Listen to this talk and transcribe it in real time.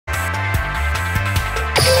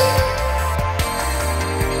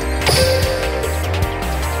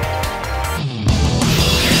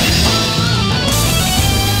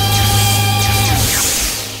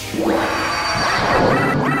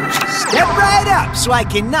right up so I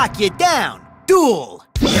can knock you down. Duel.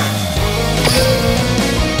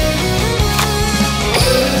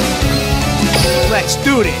 Let's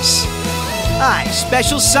do this. I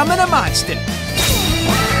special summon a monster.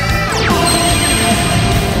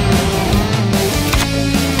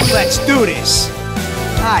 Let's do this.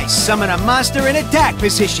 I summon a monster in attack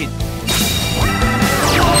position.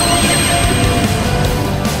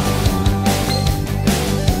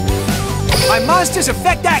 My monster's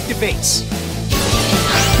effect activates.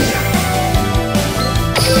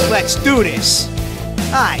 Let's do this.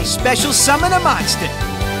 I special summon a monster.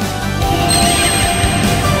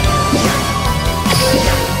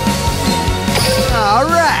 All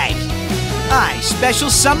right. I special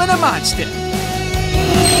summon a monster.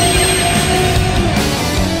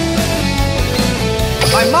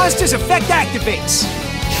 My monster's effect activates.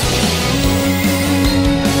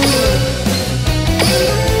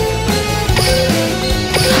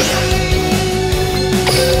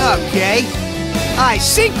 Okay. I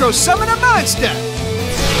synchro summon a monster.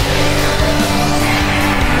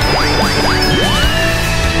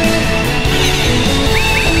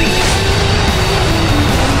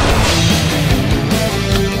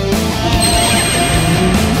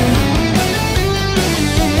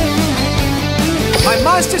 My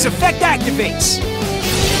monster's effect activates.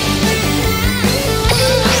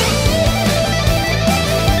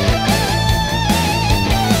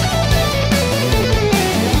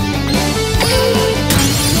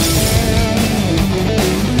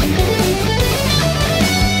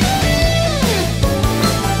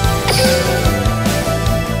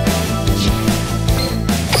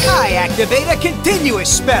 I activate a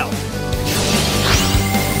continuous spell.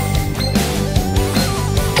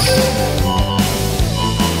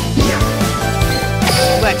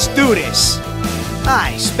 Let's do this.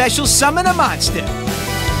 I special summon a monster.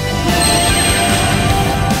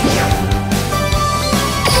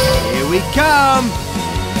 Here we come.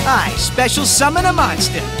 I special summon a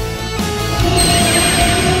monster.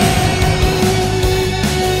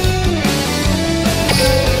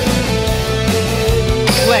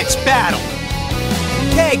 Let's battle.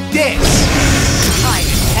 Take this. I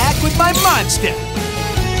attack with my monster.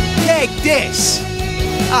 Take this.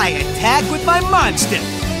 I attack with my monster.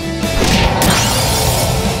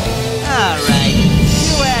 Alright,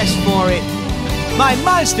 you asked for it. My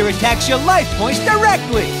monster attacks your life points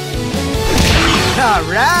directly.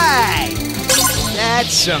 Alright!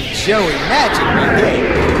 That's some showy magic right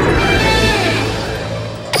there.